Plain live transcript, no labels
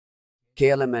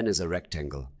KLMN is a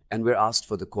rectangle, and we're asked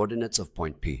for the coordinates of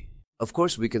point P. Of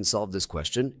course, we can solve this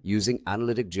question using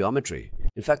analytic geometry.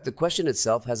 In fact, the question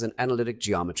itself has an analytic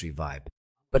geometry vibe.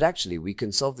 But actually, we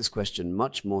can solve this question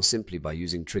much more simply by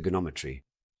using trigonometry.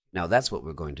 Now that's what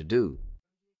we're going to do.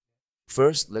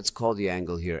 First, let's call the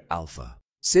angle here alpha.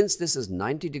 Since this is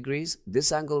 90 degrees,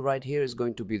 this angle right here is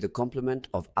going to be the complement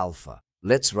of alpha.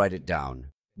 Let's write it down.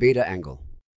 Beta angle.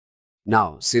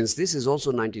 Now, since this is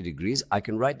also 90 degrees, I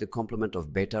can write the complement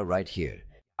of beta right here.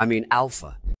 I mean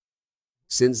alpha.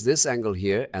 Since this angle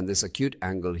here and this acute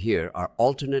angle here are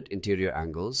alternate interior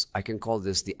angles, I can call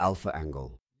this the alpha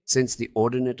angle. Since the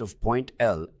ordinate of point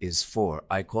L is 4,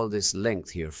 I call this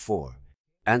length here 4.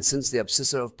 And since the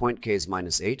abscissor of point K is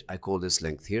 -8, I call this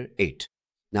length here 8.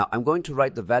 Now I'm going to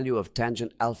write the value of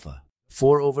tangent alpha,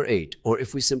 4 over 8, or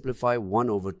if we simplify 1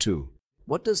 over 2.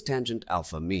 What does tangent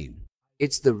alpha mean?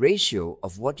 It's the ratio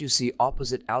of what you see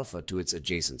opposite alpha to its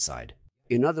adjacent side.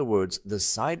 In other words, the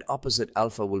side opposite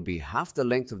alpha will be half the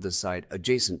length of the side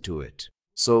adjacent to it.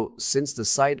 So, since the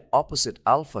side opposite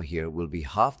alpha here will be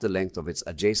half the length of its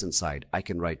adjacent side, I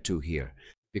can write 2 here,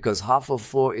 because half of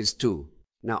 4 is 2.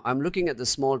 Now, I'm looking at the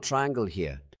small triangle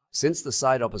here. Since the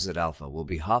side opposite alpha will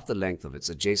be half the length of its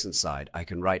adjacent side, I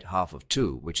can write half of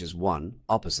 2, which is 1,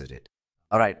 opposite it.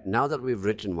 Alright, now that we've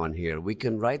written 1 here, we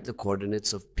can write the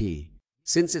coordinates of P.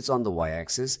 Since it's on the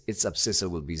y-axis, its abscissor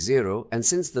will be 0, and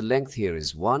since the length here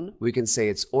is 1, we can say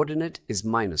its ordinate is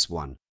 -1.